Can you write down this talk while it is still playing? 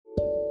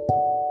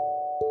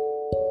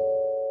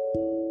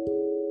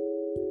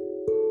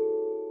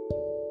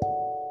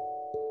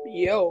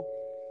Yo,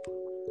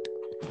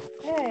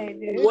 Hey,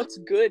 dude. what's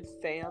good,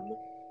 fam?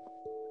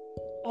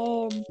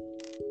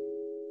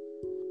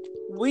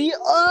 We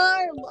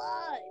are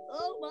live!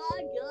 Oh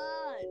my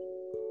god!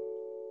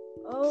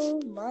 Oh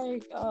my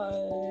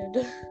god.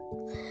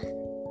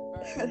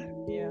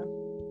 Yeah.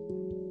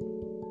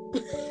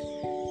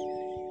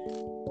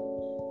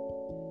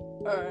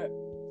 Alright.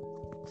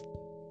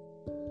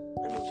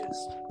 Let me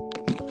just...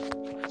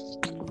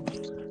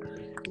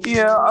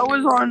 Yeah, I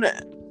was on...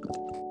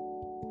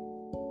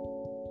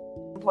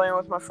 playing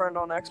with my friend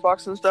on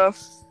Xbox and stuff.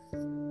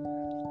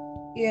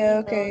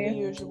 Yeah, The okay.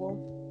 usual.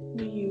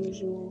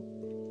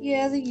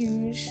 Yeah, the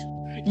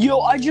usual.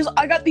 Yo, I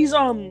got these,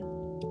 I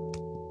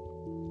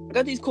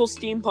got these cool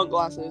steampunk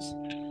glasses.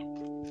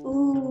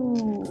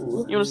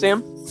 Ooh. You wanna see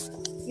them?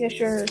 Yeah,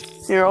 sure.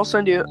 Here, I'll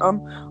send you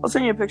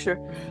a picture.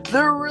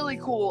 They're really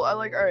cool.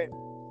 Alright.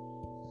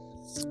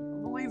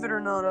 Believe it or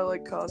not, I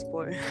like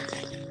cosplay.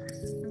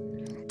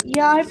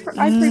 Yeah, I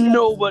forgot.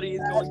 Nobody is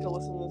going to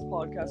listen to this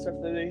podcast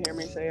after they hear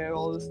me say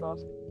all this stuff.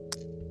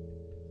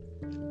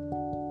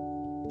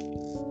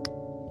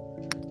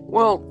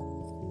 Well,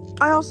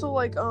 I also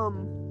like,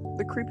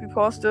 the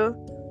creepypasta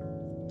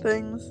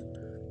things.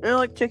 And I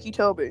like Tiki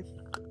Toby.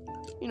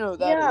 You know who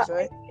that is,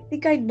 right? I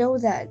think I know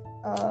that.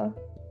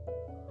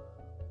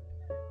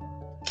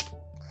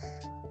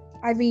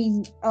 I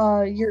mean,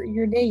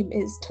 your name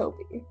is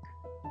Toby.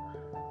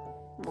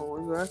 Well,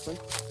 exactly.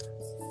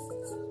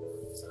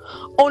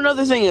 Oh,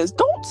 another thing is,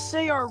 don't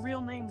say our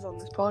real names on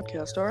this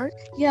podcast, alright?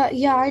 Yeah,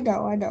 I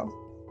know.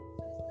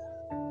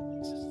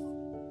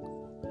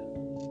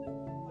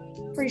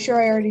 Pretty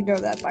sure I already know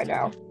that by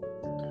now.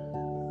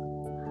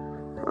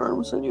 Alright, I'm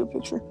gonna send you a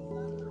picture.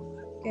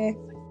 Okay.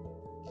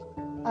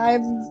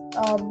 I'm,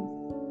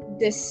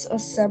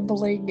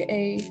 disassembling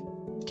a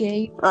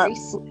gay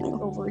bracelet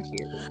over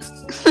here.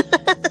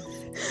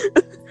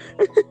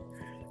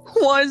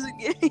 Why is it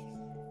gay?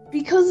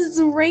 Because it's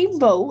a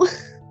rainbow.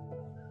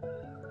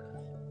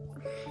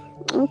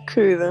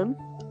 Okay, then.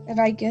 And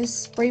I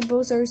guess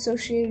rainbows are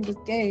associated with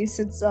gay,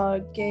 since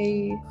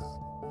gay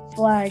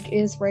flag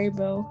is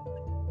rainbow.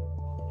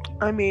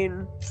 I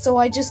mean, So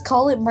I just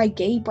call it my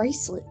gay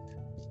bracelet.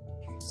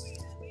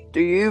 do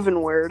you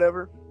even wear it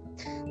ever?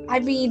 I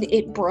mean,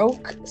 it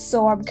broke,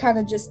 so I'm kind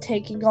of just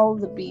taking all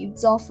of the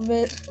beads off of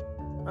it.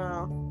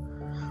 Well,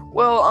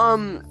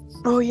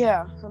 oh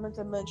yeah, I meant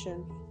to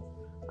mention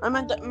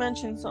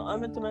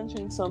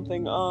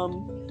something.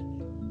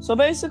 So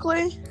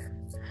basically,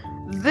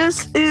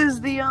 this is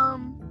the,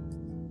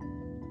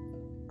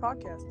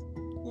 podcast.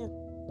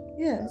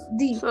 Yeah,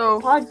 the So,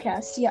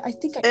 podcast. Yeah, I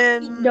think I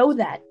and- know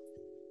that.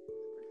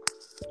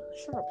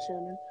 Shut up,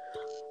 Shannon.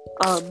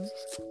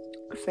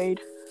 Fade.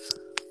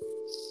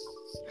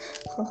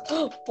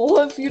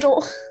 Well, if you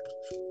don't...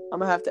 I'm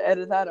gonna have to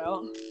edit that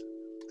out.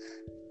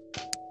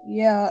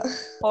 Yeah.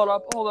 Hold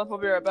up, I'll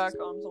be right back.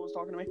 Someone's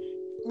talking to me.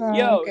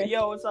 Okay.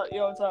 Yo, what's up?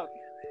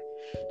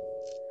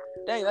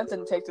 Dang, that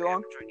didn't take too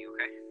long.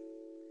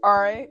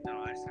 Alright.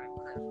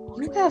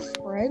 You have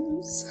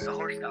friends?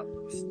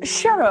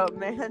 Shut up,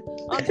 man.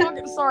 I'm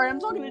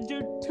talking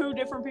to two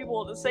different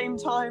people at the same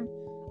time.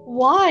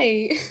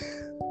 Why?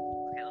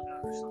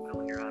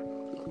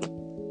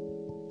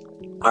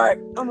 Alright,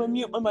 I'm gonna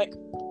mute my mic.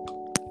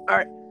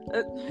 Alright.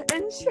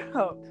 And shut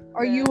up.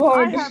 Are man. you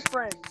on? I have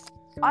friends.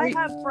 I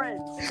have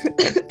friends.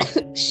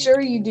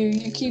 Sure you do.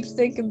 You keep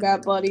thinking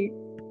that, buddy.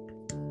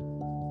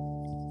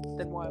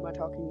 Then why am I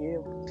talking to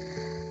you?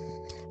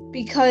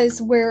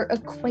 Because we're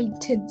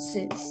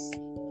acquaintances.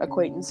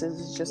 Acquaintances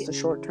is just a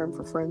short term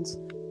for friends.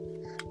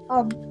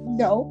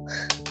 No.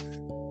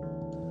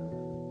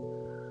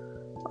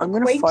 I'm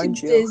gonna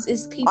find you. Acquaintances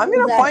is people I'm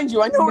gonna that... find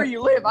you. I know where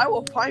you live. I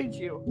will find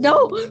you.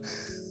 No!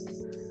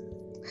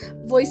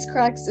 Voice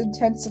cracks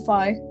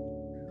intensify.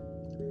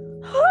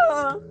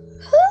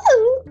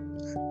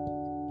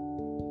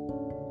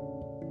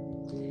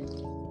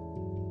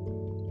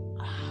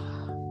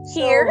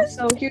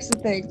 So here's the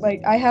thing,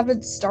 like, I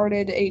haven't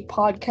started a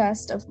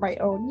podcast of my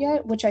own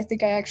yet, which I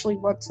think I actually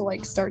want to,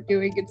 like, start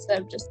doing instead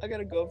of just... I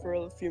gotta go for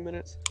a few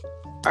minutes.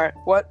 Alright,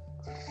 what?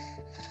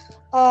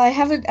 I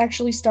haven't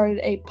actually started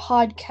a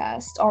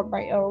podcast on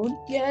my own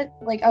yet.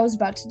 Like, I was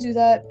about to do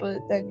that,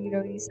 but then, you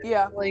know, he's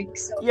Yeah. like...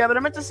 So... Yeah, but I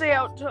meant to say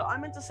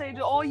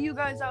to all you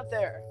guys out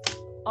there,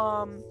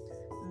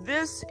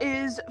 this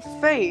is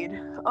Fade.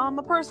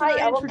 A person Hi,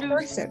 I I'm a introduced.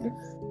 person.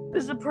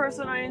 This is a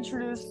person I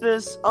introduced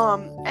this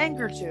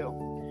Anchor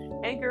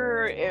to.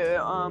 Anchor,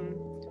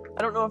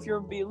 I don't know if you'll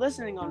be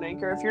listening on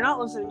Anchor. If you're not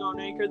listening on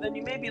Anchor, then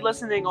you may be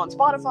listening on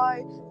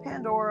Spotify,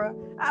 Pandora,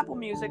 Apple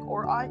Music,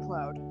 or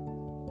iCloud.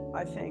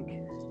 I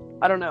think.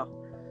 I don't know.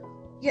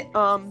 Yeah.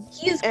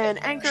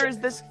 And Anchor is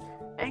the.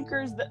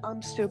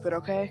 I'm stupid,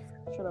 okay?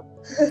 Shut up.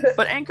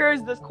 But Anchor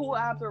is this cool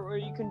app where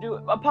you can do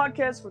a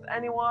podcast with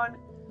anyone,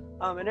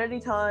 at any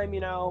time. You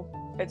know,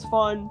 it's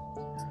fun,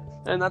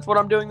 and that's what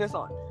I'm doing this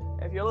on.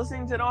 If you're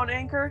listening to it on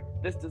Anchor,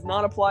 this does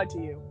not apply to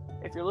you.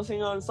 If you're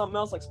listening on something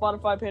else like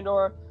Spotify,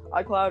 Pandora,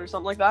 iCloud, or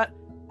something like that,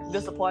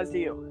 this applies to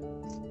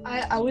you.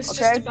 I was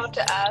Okay. just about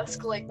to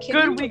ask, like, can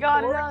you Good, we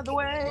got it record? out of the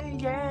way.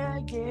 Yeah,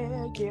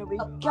 we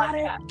got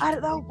it out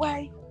of the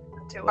way.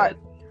 Do it. Alright.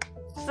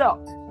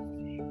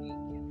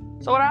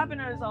 So what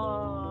happened is,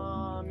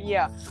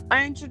 yeah,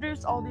 I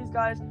introduced all these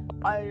guys.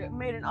 I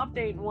made an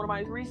update in one of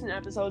my recent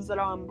episodes that,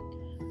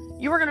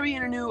 you were gonna be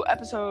in a new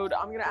episode.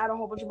 I'm gonna add a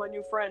whole bunch of my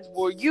new friends.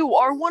 Well, you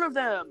are one of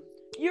them.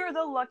 You're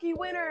the lucky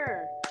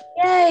winner.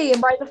 Yay!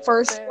 Am I the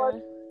first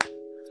one?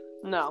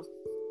 No.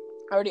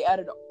 I already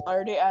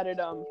added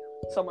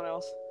someone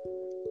else.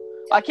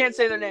 I can't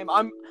say their name.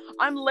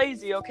 I'm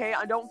lazy, okay?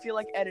 I don't feel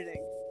like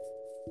editing.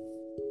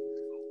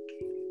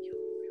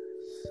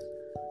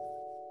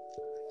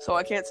 So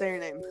I can't say your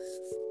name.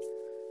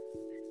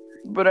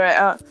 But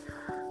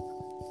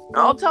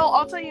I'll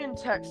tell you in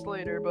text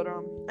later, but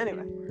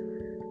anyway.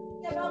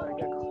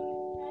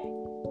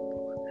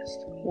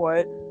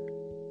 What?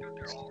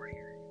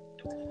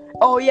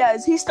 Oh yeah,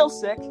 is he still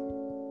sick?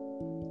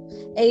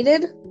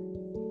 Aiden?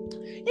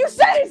 You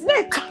said his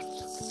name!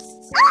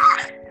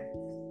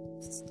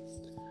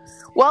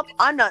 Well,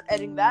 I'm not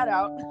editing that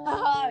out.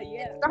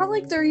 Yeah. It's not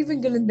like they're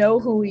even gonna know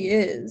who he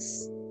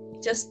is.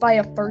 Just by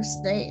a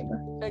first name.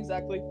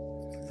 Exactly.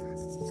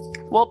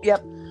 Well,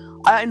 yep.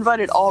 I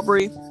invited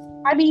Aubrey.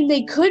 I mean,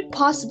 they could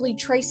possibly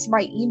trace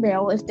my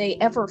email if they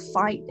ever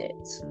find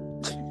it.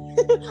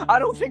 I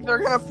don't think they're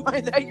gonna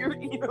find that. Your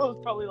email is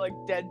probably like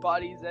dead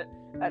bodies at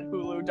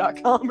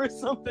hulu.com or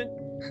something.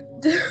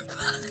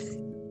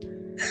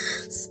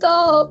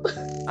 Stop.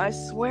 I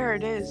swear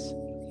it is.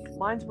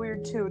 Mine's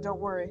weird too, don't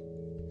worry.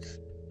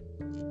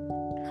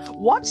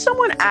 Watch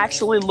someone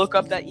actually look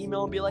up that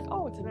email and be like,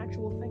 oh, it's an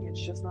actual thing, it's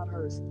just not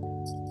hers.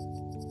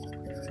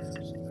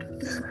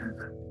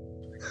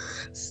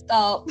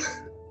 Stop.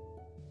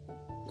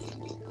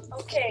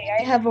 Okay,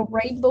 I have a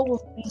rainbow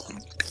of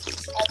beans.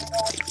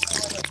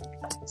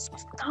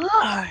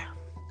 Stop.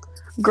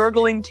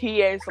 Gurgling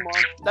tea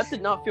ASMR. That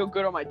did not feel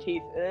good on my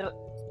teeth. Are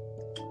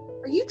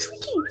you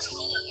drinking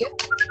tea?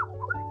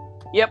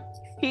 Yep.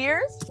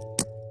 Here's?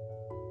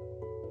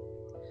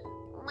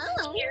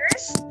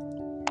 Here's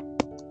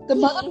the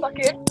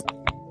motherfucking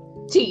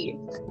tea.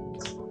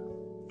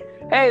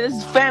 Hey, this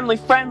is family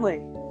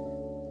friendly.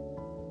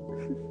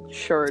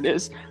 Sure it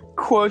is.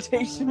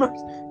 Quotation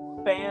marks.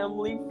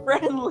 Family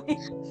friendly.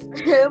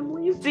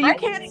 Family See, you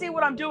can't see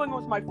what I'm doing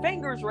with my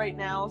fingers right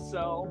now,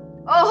 so...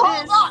 Oh,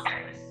 hold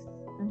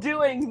on!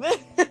 Doing this...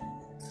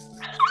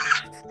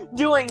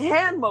 doing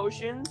hand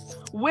motions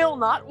will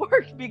not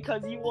work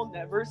because you will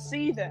never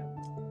see them.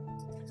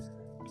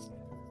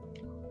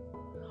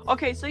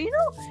 Okay, so you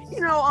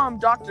know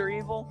Dr.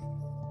 Evil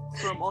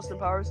from Austin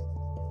Powers?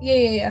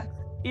 Yeah.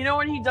 You know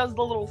when he does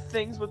the little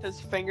things with his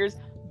fingers?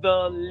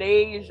 The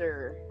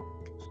laser.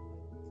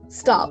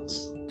 Stop.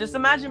 Just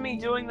imagine me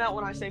doing that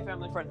when I say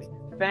family friendly.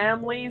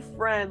 Family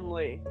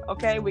friendly.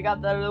 Okay, we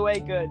got that out of the way.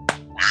 Good.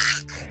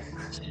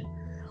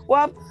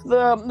 Well,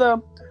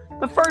 the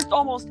first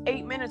almost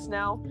 8 minutes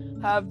now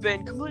have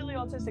been completely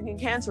autistic and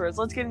cancerous.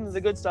 Let's get into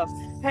the good stuff.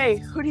 Hey,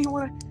 who do you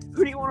want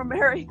to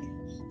marry?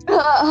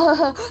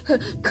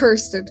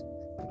 Kirsten.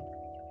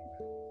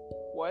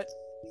 What?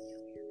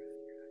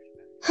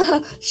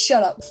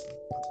 Shut up.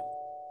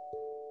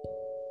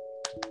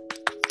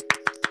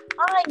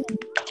 I'm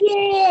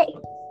gay.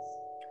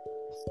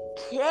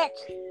 Kick.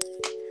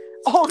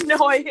 Oh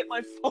no, I hit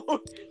my phone.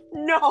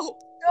 No.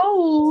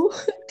 No.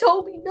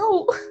 Toby,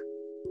 no.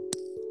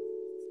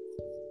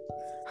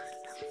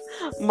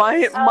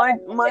 My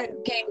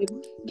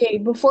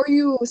Gabe, before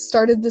you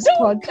started this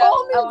Don't podcast,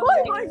 call me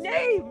by my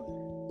name.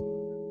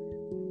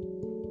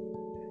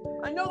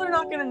 I know they're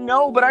not gonna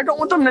know, but I don't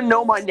want them to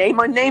know my name.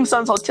 My name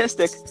sounds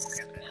autistic.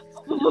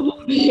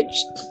 bitch.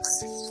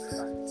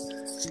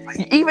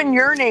 Even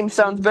your name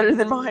sounds better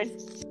than mine.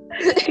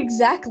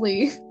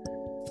 Exactly.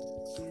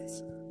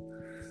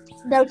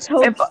 Now,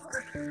 Toby,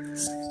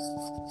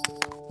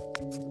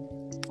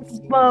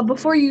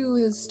 before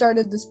you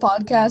started this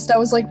podcast, I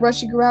was like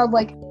rushing around,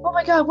 like, oh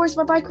my god, where's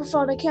my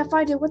microphone? I can't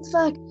find it. What the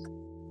fuck?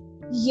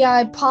 Yeah,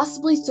 I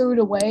possibly threw it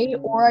away,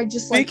 or I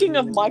just Speaking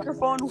of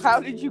microphone,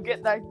 how did you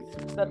get that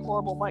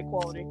horrible mic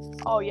quality?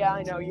 Oh yeah,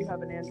 I know, you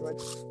have an Android.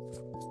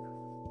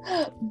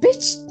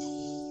 Bitch,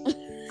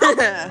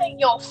 say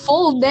your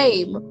full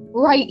name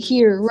right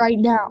here, right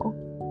now.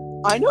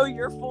 I know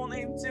your full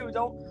name too.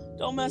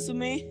 Don't mess with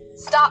me.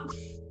 Stop.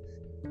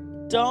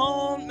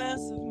 Don't mess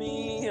with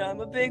me.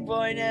 I'm a big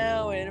boy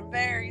now, and I'm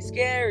very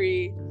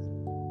scary.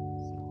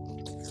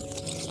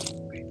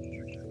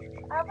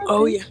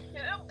 Oh yeah.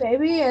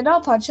 Baby, and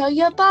I'll punch out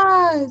your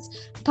buns.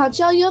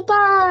 Punch out your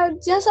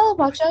buns. Yes, I'll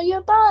punch out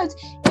your buns.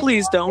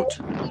 Please don't.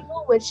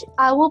 Which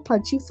I will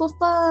punch you for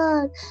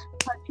fun.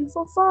 Punch you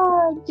for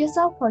fun. Yes,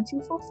 I'll punch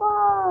you for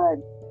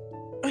fun.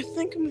 I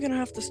think I'm gonna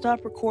have to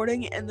stop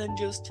recording and then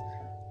just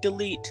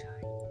delete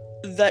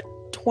that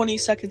 20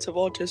 seconds of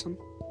autism.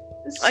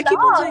 Stop. I keep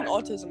on saying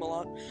autism a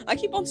lot. I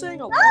keep on saying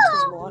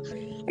autism a lot.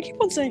 I keep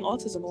on saying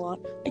autism a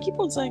lot. I keep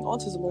on saying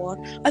autism a lot.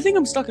 I think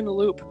I'm stuck in a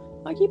loop.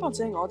 I keep on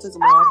saying autism a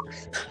lot.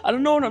 I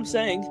don't know what I'm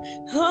saying.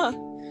 Huh?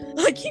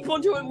 I keep on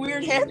doing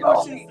weird hand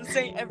motions to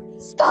say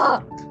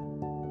Stop.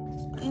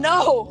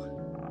 No!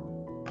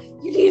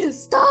 You need to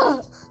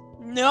stop.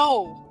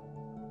 No!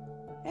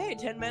 Hey,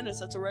 10 minutes,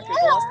 that's a record.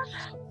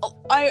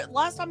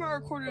 Last time I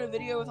recorded a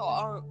video with a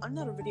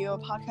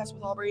podcast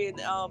with Aubrey,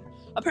 and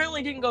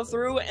apparently didn't go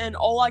through, and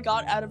all I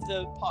got out of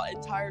the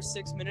entire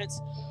 6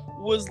 minutes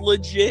was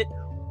legit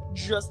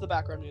just the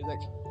background music.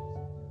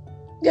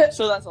 Yeah.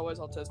 So that's always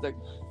autistic.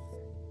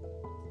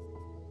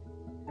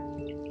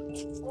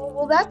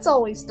 Well, that's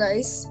always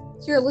nice.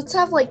 Here, let's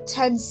have like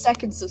 10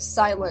 seconds of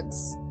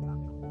silence.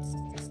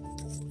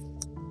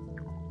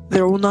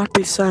 There will not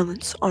be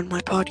silence on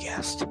my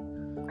podcast.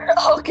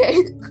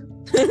 Okay.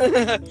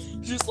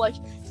 Just like,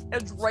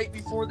 it's right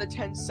before the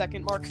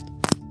 10-second mark.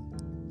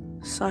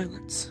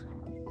 Silence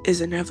is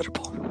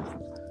inevitable.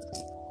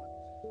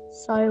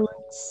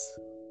 Silence.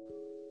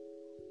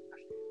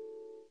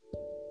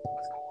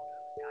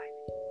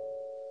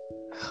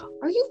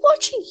 Are you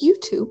watching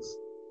YouTube?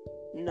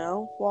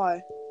 No?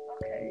 Why?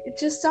 Okay. It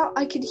just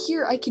I can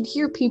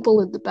hear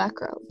people in the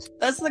background.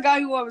 That's the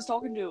guy who I was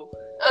talking to.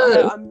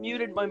 I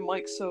muted my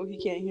mic so he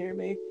can't hear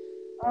me.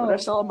 But I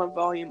still have my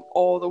volume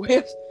all the way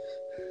up.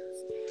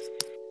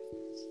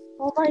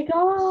 Oh my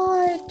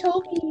god,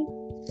 Toby!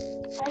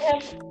 I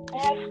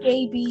have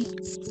gay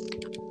beats.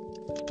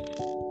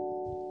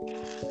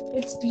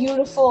 It's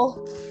beautiful.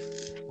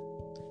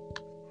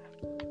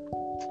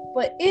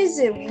 But is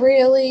it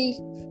really?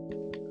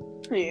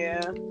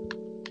 Yeah.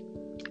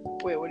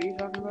 Wait, what are you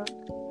talking about?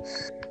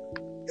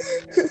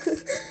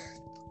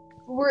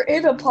 We're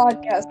in a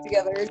podcast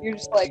together and you're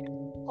just like,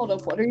 hold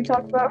up, what are you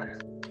talking about?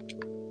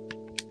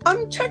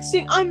 I'm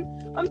texting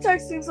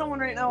someone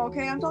right now,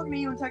 okay? I'm talking to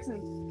you and texting.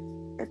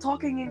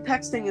 Talking and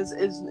texting is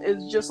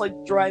just like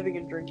driving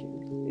and drinking.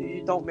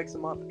 You don't mix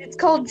them up. It's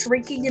called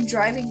drinking and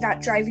driving,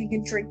 not driving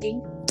and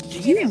drinking. Do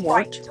you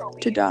want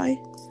to die?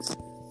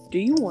 Do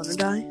you want to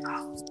die?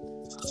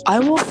 I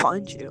will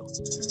find you.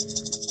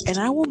 And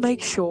I will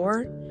make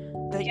sure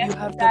that you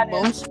have the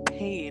most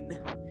pain.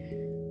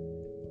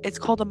 It's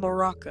called a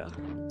maraca.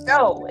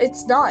 No,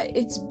 it's not.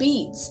 It's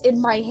beads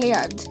in my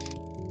hand.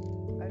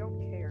 I don't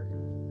care.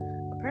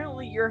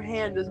 Apparently your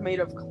hand is made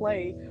of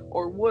clay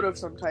or wood of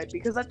some type,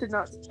 because that did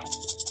not...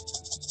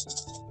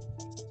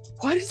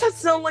 Why does that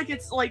sound like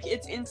it's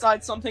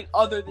inside something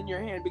other than your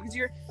hand? Because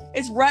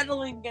it's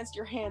rattling against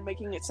your hand,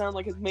 making it sound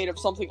like it's made of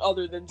something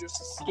other than just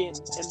skin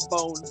and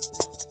bone.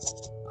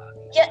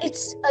 Yeah,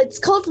 it's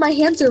called my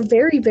hands are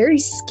very, very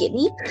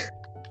skinny.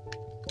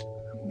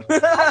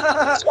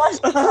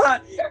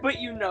 But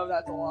you know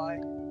that's a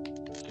lie.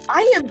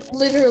 I am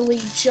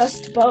literally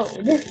just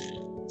bone.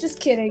 Just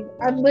kidding.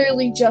 I'm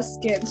literally just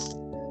skin.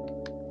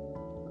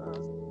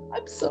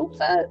 I'm so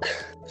fat.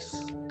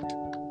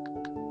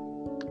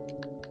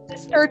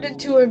 This turned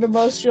into an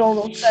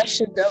emotional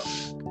session of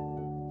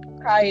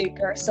crying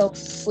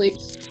ourselves to sleep.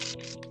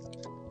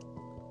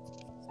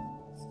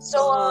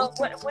 So,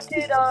 what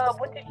did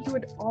you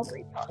and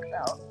Aubrey talk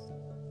about?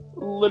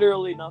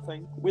 Literally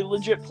nothing. We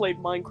legit played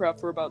Minecraft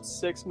for about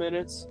 6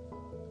 minutes,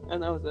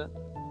 and that was it.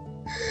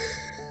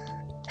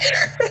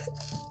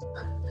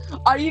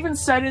 I even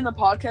said in the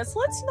podcast,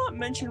 let's not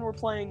mention we're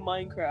playing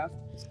Minecraft,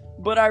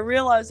 but I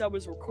realized I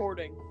was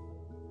recording.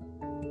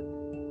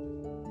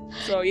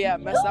 So yeah,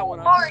 messed that one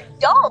up. You are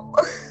dumb!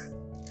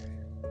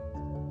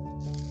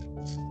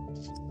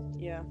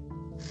 Yeah.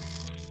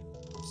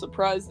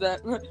 Surprised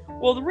that...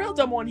 Well, the real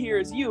dumb one here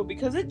is you,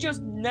 because it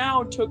just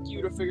now took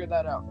you to figure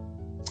that out.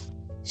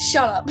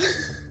 Shut up.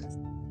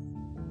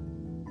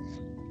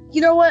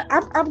 You know what?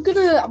 I'm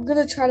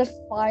gonna try to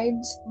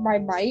find my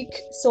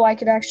mic so I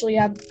can actually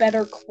have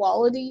better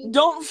quality.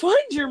 Don't find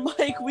your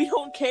mic. We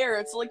don't care.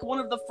 It's like one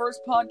of the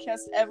first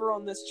podcasts ever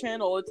on this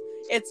channel.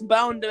 It's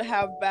bound to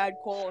have bad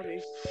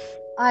quality.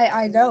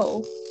 I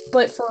know,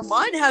 but for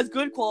mine has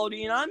good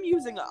quality, and I'm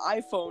using an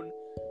iPhone.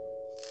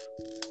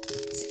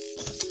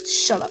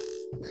 Shut up.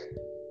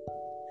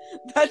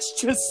 That's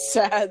just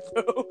sad,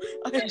 though.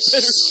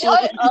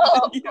 Shut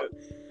up.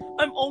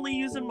 I'm only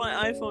using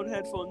my iPhone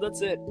headphone.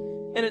 That's it.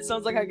 And it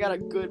sounds like I got a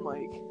good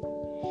mic.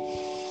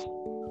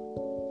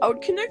 I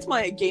would connect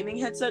my gaming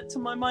headset to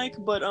my mic,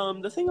 but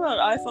the thing about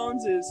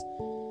iPhones is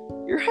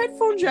your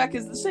headphone jack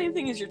is the same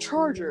thing as your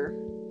charger.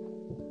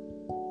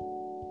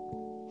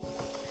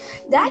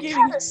 That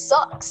kind of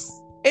sucks.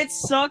 It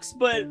sucks,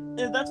 but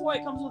that's why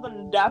it comes with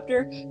an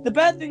adapter. The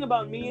bad thing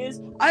about me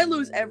is I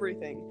lose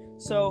everything.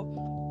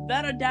 So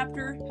that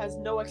adapter has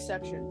no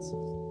exceptions.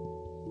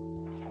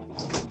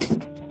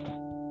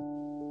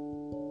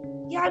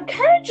 Yeah, I'm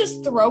kind of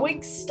just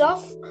throwing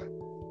stuff.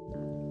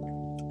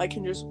 I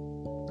can just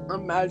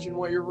imagine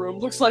what your room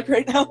looks like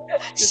right now.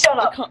 Shut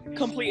up.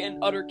 Complete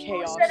and utter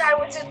chaos. Who said I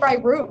was in my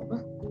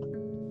room?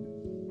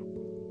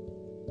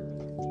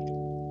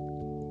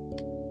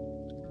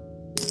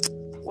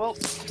 Well,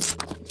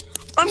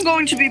 I'm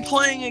going to be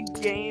playing a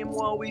game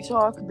while we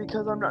talk,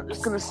 because I'm not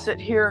just going to sit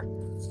here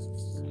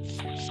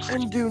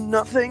and do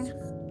nothing.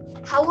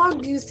 How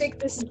long do you think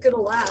this is going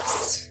to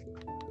last?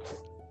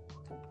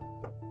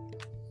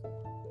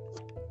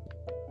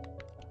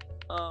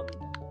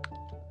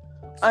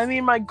 I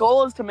mean, my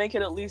goal is to make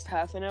it at least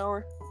half an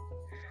hour.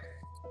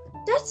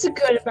 That's a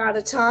good amount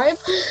of time.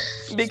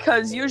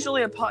 Because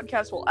usually a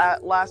podcast will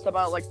last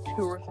about like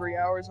 2 or 3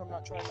 hours. I'm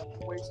not trying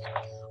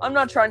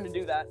to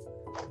do that.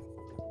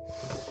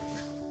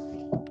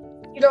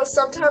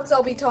 Sometimes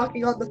I'll be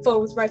talking on the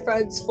phone with my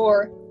friends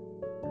for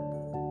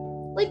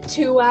like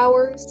 2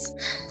 hours.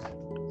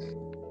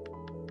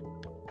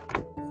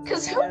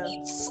 Because who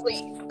needs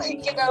sleep?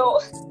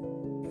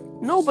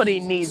 Nobody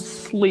needs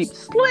sleep.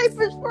 Sleep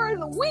is for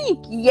the weak,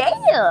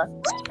 yeah!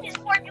 Sleep is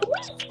for the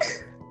weak!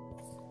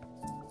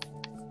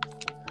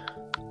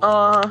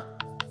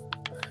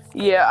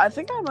 Yeah, I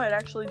think I might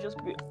actually just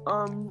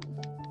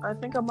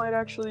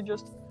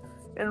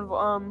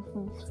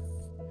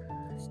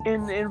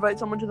invite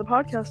someone to the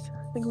podcast.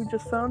 I think we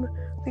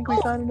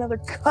found another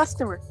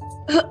customer.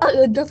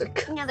 Another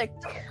customer?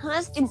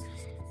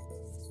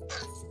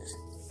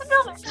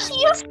 Another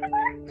customer?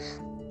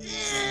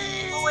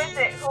 Who is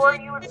it? Who are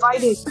you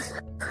inviting?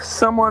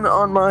 Someone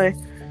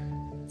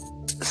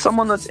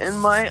that's in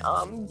my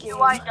game.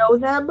 Do I know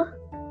them?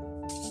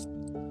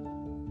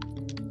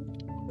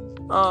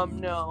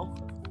 No.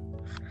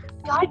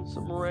 God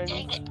Some random.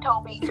 dang it,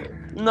 Toby.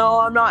 No,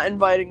 I'm not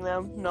inviting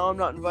them. He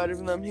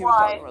was Why?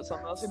 talking about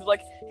something else.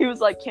 He was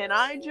like, "Can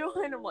I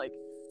join?" I'm like,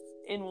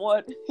 "In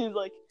what?" He's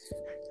like,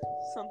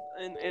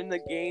 in the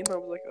game." I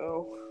was like,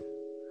 "Oh."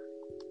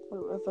 I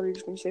thought he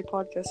was going to say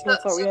podcast. I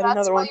thought we had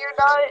another one. That's why you're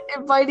not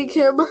inviting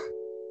him?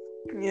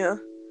 Yeah.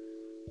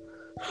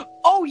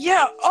 Oh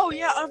yeah.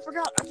 I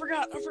forgot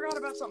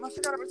about something.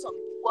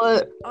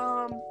 What?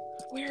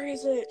 Where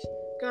is it?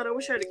 God, I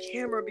wish I had a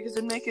camera because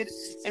it'd make it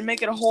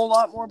a whole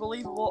lot more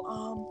believable.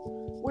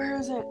 Where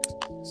is it?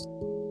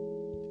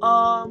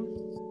 God,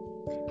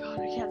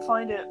 I can't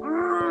find it.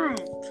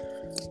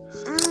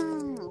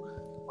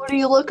 What are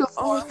you looking for?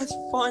 Oh, that's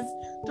fun.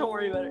 Don't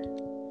worry about it.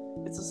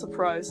 It's a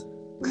surprise.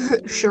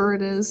 Sure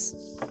it is.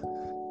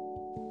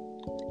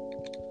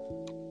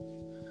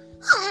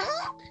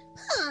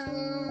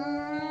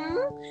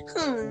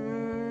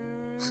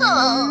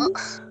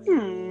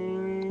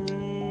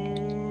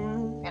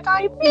 And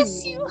I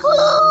miss you.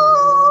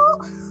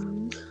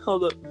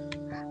 Hold up.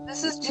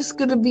 This is just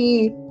gonna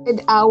be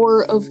an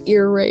hour of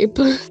ear rape.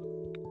 How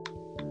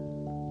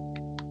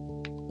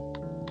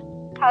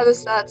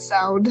does that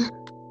sound?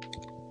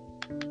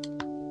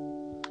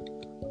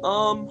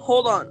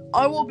 Hold on.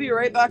 I will be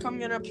right back. I'm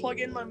gonna plug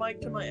in my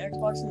mic to my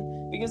Xbox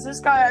because this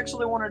guy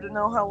actually wanted to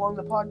know how long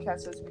the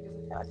podcast is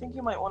because I think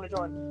you might want to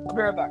join. I'll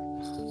be right back.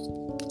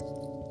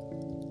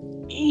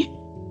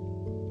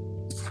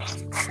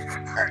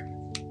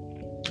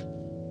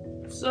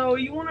 So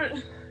you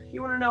wanna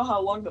know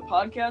how long the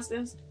podcast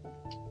is?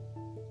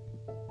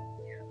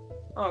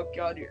 Oh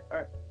God, you're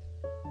alright.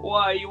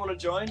 Why, you wanna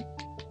join?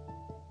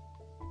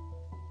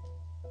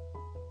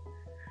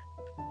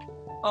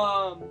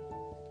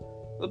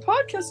 The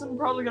podcast is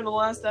probably gonna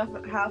last half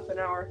an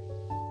hour.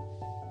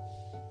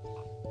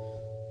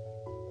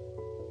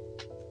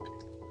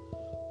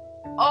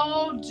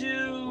 I'll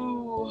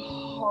do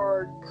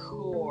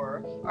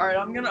hardcore. Alright,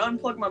 I'm gonna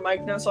unplug my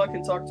mic now so I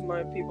can talk to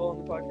my people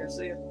on the podcast.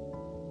 See ya.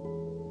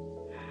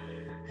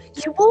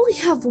 You only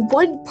have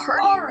one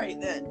person. Alright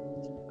then.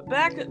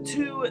 Back to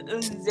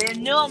the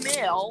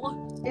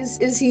normal.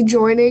 Is he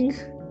joining?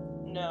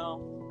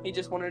 No. He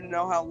just wanted to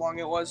know how long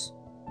it was.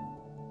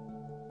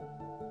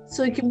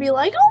 So he can be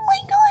like, oh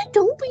my God,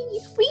 Toby,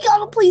 we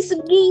gotta play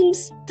some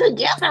games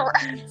together.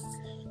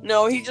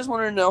 No, he just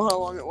wanted to know how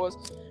long it was.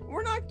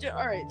 We're not...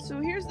 Alright, so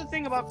here's the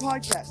thing about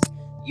podcasts.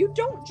 You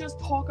don't just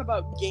talk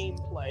about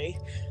gameplay.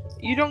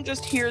 You don't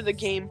just hear the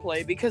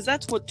gameplay, because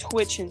that's what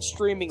Twitch and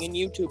streaming and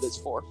YouTube is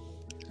for.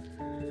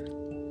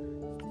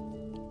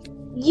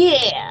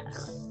 Yeah.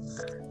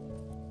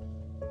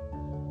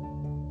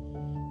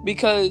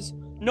 Because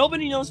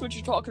nobody knows what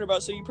you're talking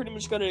about, so you pretty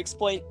much gotta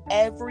explain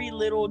every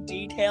little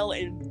detail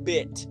and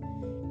bit.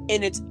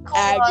 And it's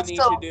agony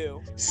to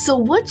do. So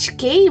which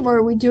game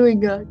are we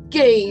doing a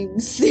game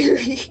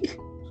theory?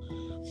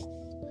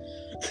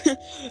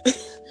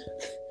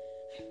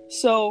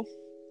 So,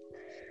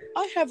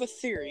 I have a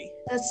theory.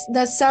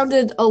 That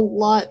sounded a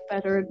lot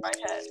better in my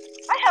head.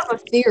 I have a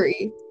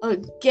theory. A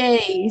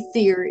gay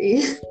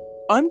theory.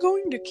 I'm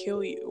going to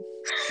kill you.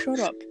 Shut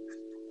up.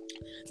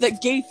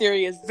 That gay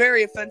theory is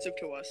very offensive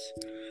to us.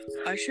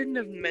 I shouldn't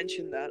have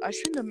mentioned that.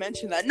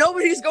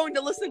 Nobody's going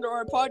to listen to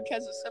our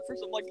podcast except for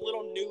some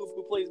little noob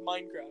who plays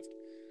Minecraft.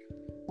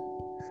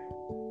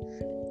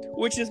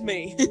 Which is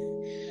me.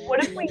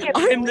 What if we get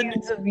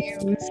billions of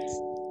views?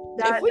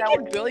 If we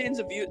get billions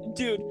of views,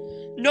 dude,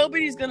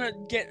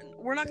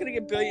 we're not gonna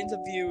get billions of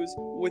views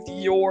with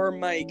your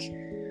mic.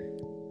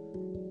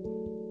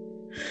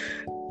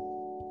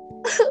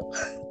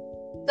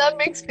 That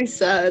makes me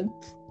sad.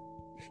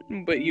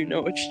 But you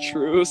know it's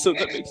true, so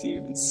that makes you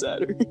even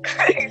sadder.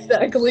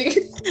 Exactly.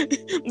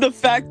 The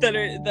fact that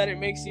it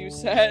makes you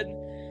sad,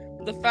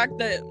 the fact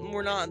that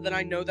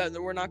I know that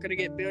we're not gonna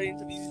get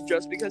billions of views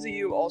just because of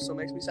you also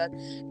makes me sad.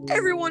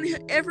 Everyone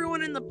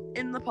in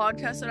the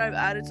podcast that I've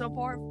added so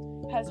far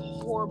has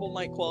horrible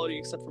mic quality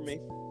except for me.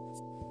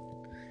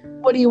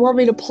 What do you want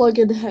me to plug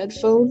in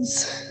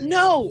headphones?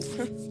 No.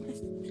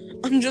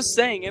 I'm just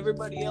saying,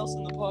 everybody else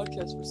in the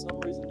podcast for some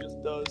reason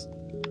just does.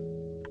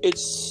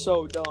 It's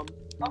so dumb.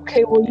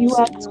 Okay, well, you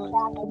have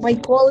horrible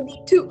mic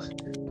quality too.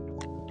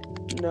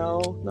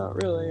 No, not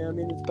really. I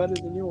mean, it's better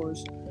than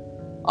yours.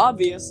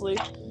 Obviously.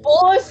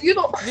 Well, if you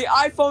don't... The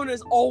iPhone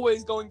is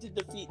always going to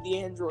defeat the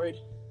Android.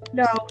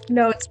 No,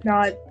 it's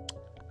not.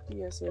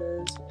 Yes, it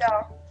is.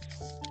 No.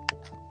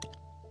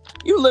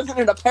 You live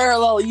in a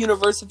parallel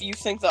universe if you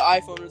think the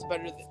iPhone is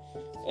better than...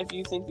 If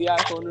you think the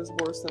iPhone is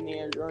worse than the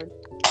Android.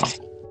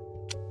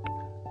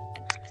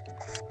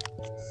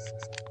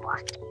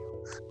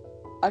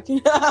 I can.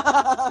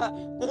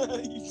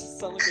 You just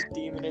sound like a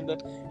demon in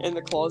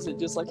the closet,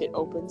 just like it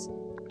opens.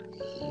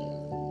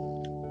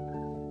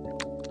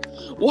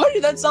 Why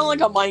did that sound like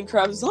a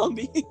Minecraft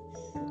zombie?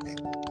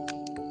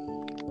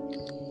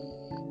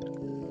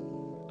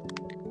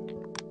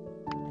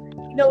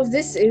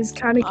 This is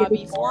kind of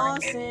getting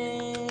boring.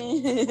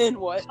 Flossing.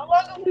 What? How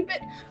long have we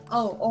been?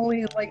 Oh,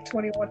 only like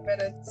 21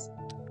 minutes.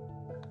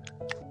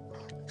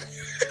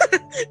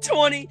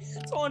 20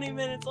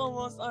 minutes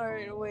almost.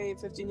 Alright, wait,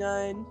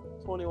 59,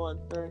 21.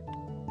 Alright.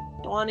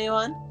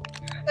 21?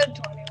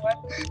 21.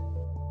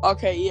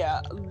 Okay,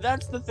 yeah.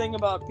 That's the thing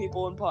about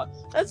people in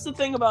That's the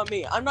thing about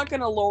me. I'm not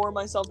gonna lower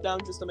myself down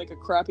just to make a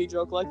crappy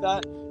joke like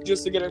that,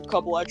 just to get a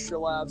couple extra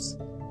laughs.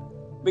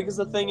 Because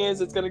the thing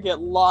is, it's gonna get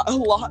a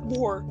lot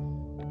more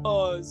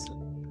uhs.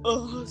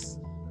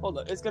 Hold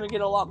on, it's gonna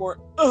get a lot more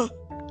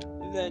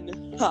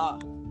than ha.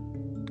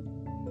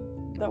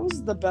 That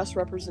was the best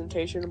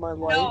representation of my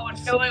life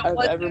I've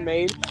ever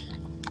made.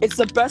 It's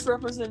the best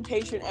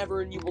representation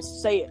ever, and you will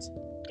say it.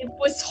 It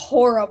was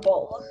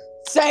horrible.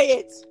 Say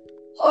it!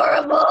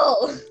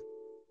 Horrible!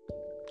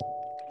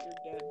 You're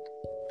dead.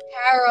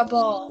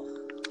 Terrible.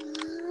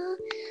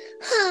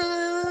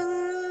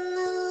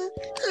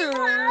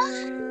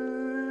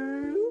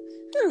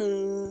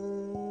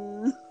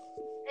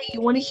 Hey, you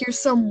want to hear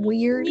some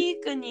weird?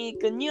 Nika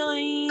nika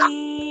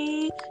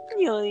nyoi.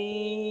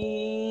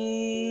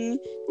 Nyoi.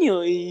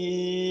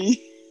 Nyoi.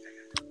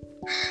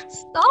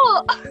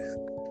 Stop!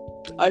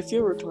 I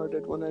feel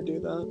retarded when I do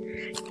that.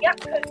 Yeah,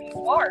 because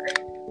you are.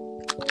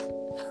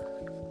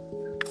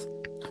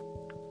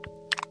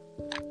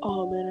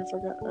 Oh man, I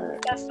forgot.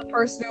 Alright. That's the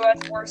person who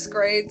has worse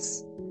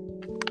grades.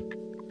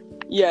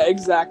 Yeah,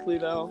 exactly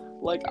though.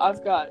 Like,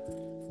 I've got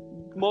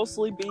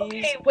mostly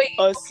B's,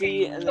 a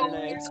C, and then an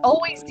A. There's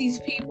always these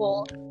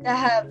people that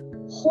have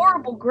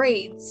horrible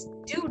grades,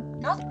 do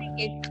nothing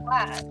in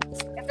class,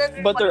 and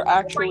then but they're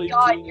actually oh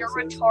my god, geniuses. you're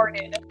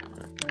retarded.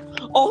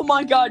 Oh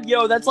my god,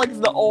 yo, that's like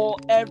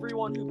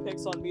everyone who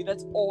picks on me,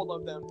 that's all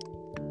of them.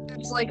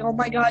 It's like, oh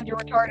my god, you're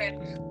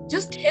retarded.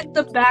 Just hit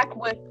the back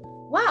with,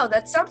 wow,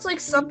 that sounds like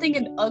something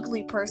an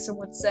ugly person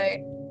would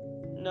say.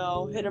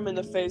 No, hit him in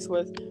the face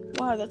with,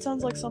 wow, that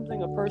sounds like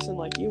something a person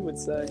like you would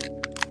say.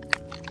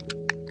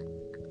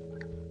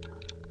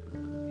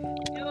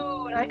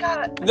 Dude, I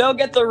got... They'll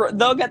get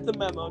the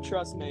memo,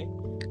 trust me.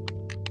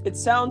 It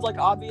sounds like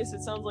obvious,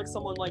 it sounds like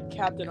someone like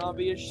Captain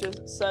Obvious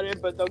said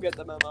it, but they'll get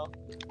the memo.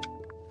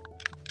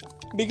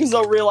 Because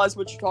they'll realize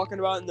what you're talking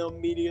about and they'll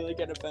immediately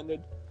get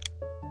offended.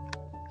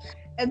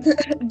 And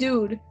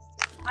dude,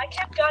 I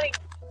kept getting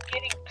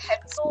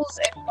pencils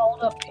and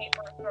balled up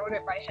paper thrown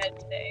at my head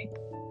today.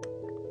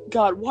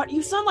 God, what?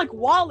 You sound like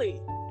Wally!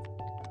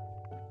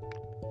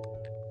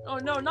 Oh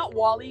no, not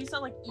Wally, you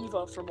sound like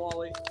Eva from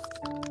Wally.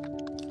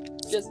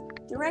 Just,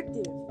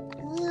 directive.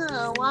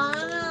 Oh,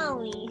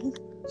 Wally.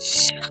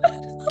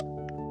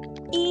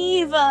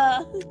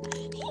 Eva!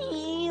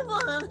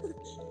 Eva!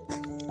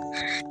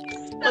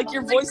 Like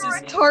your voice is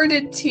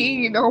retarded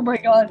teen. Oh my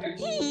god.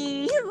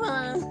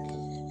 Eva.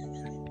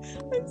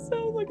 I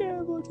sound like I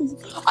have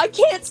autism. I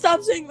can't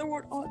stop saying the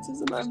word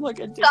autism. I'm like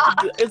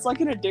addicted. It's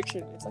like an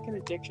addiction. It's like an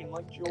addiction,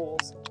 like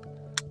Jules.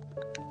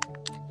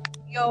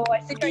 Yo, I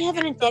think I have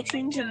an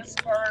addiction to this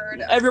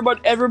word.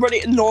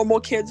 Everybody,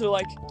 normal kids are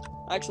like.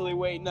 Actually,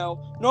 wait,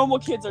 no. Normal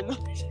kids are not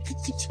addicted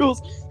to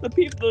Jules. The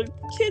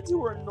kids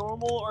who are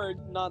normal are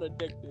not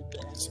addicted to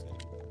anything.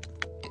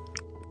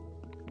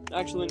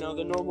 Actually, no,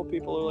 the normal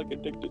people are, like,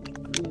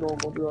 addicted to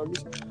normal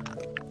drugs.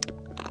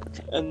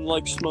 And,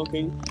 like,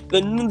 smoking.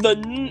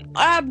 The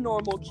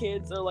abnormal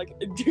kids are, like,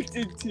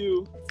 addicted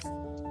to,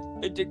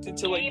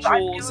 like,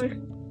 Jules.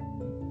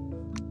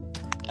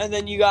 And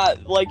then you got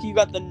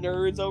the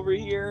nerds over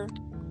here.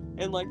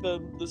 And, like,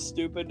 the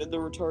stupid and the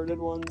retarded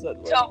ones that,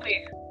 like... Tell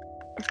me.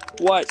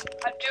 What?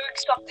 I'm doing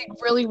something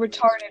really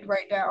retarded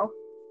right now.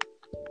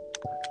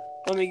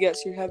 Let me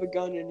guess, you have a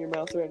gun in your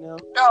mouth right now.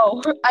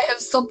 No, I have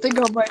something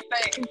on my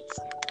face.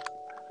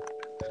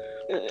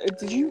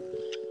 Did you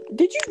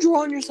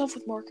draw on yourself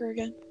with marker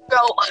again?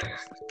 No.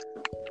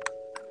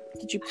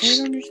 Did you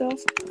paint on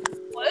yourself?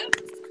 What?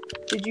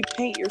 Did you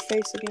paint your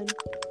face again?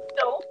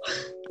 No.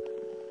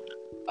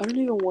 I don't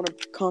even want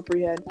to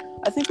comprehend.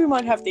 I think we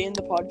might have to end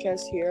the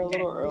podcast here a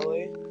little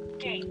early.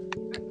 Hey,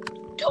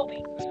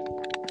 Toby.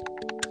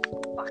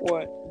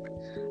 What?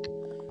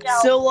 Now,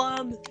 So,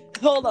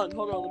 hold on,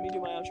 let me do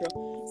my outro.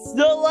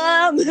 So,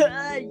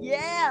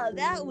 yeah,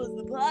 that was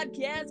the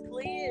podcast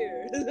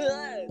clear.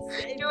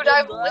 Dude,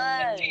 I've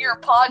listened to your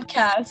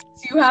podcasts.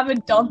 You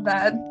haven't done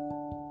that.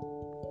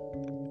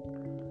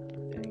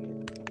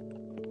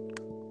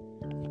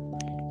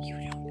 You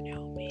don't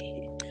know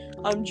me.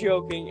 I'm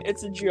joking.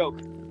 It's a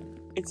joke.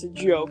 It's a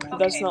joke. Okay,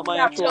 that's not my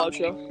actual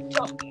outro.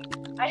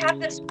 I have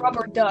this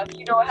rubber duck.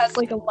 You know, it has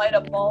like a light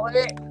up ball in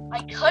it.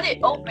 I cut it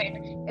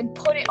open and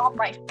put it on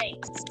my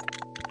face.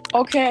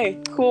 Okay,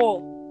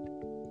 cool.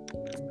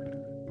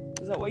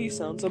 Is that why you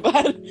sound so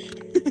bad?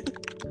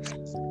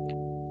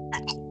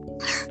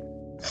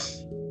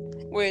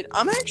 Wait,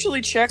 I'm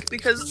actually checked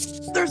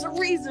because there's a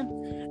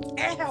reason.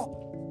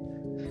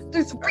 Ow!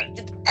 There's a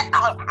reason.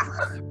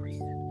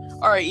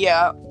 Alright,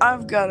 yeah,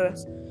 I've gotta...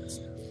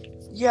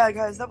 Yeah,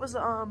 guys, that was,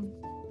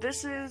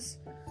 this is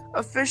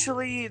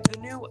officially the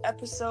new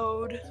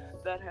episode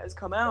that has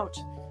come out.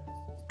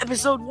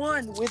 Episode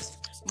 1 with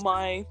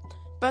my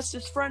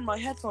bestest friend. My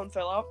headphone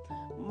fell out.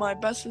 My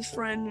bestest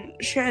friend,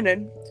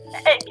 Shannon.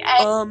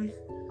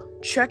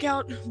 Check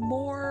out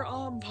more,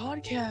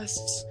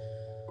 podcasts.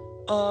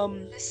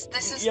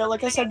 This is yeah,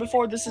 like I said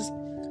before, this is...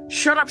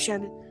 Shut up,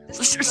 Shannon.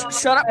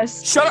 Shut up.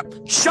 Yes. Shut up.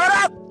 Shut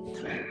up.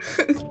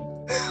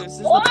 This is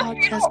the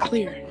podcast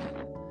clear.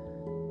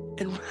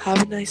 And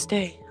have a nice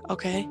day,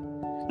 okay?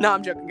 No,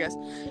 I'm joking, guys.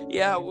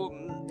 Yeah, well,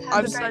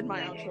 I've said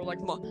my outro like,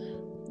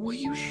 will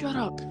you shut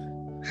up?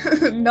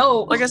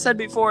 No. Like I said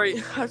before,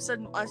 I've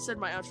said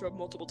my outro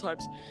multiple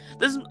times.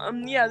 This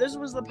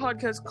was the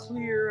podcast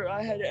clear.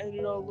 I had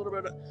ended a little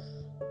bit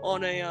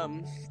on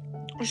a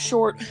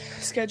short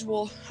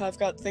schedule. I've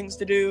got things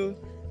to do,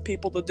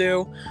 people to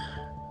do.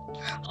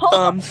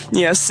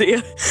 Yeah, see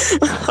ya.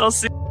 I'll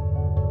see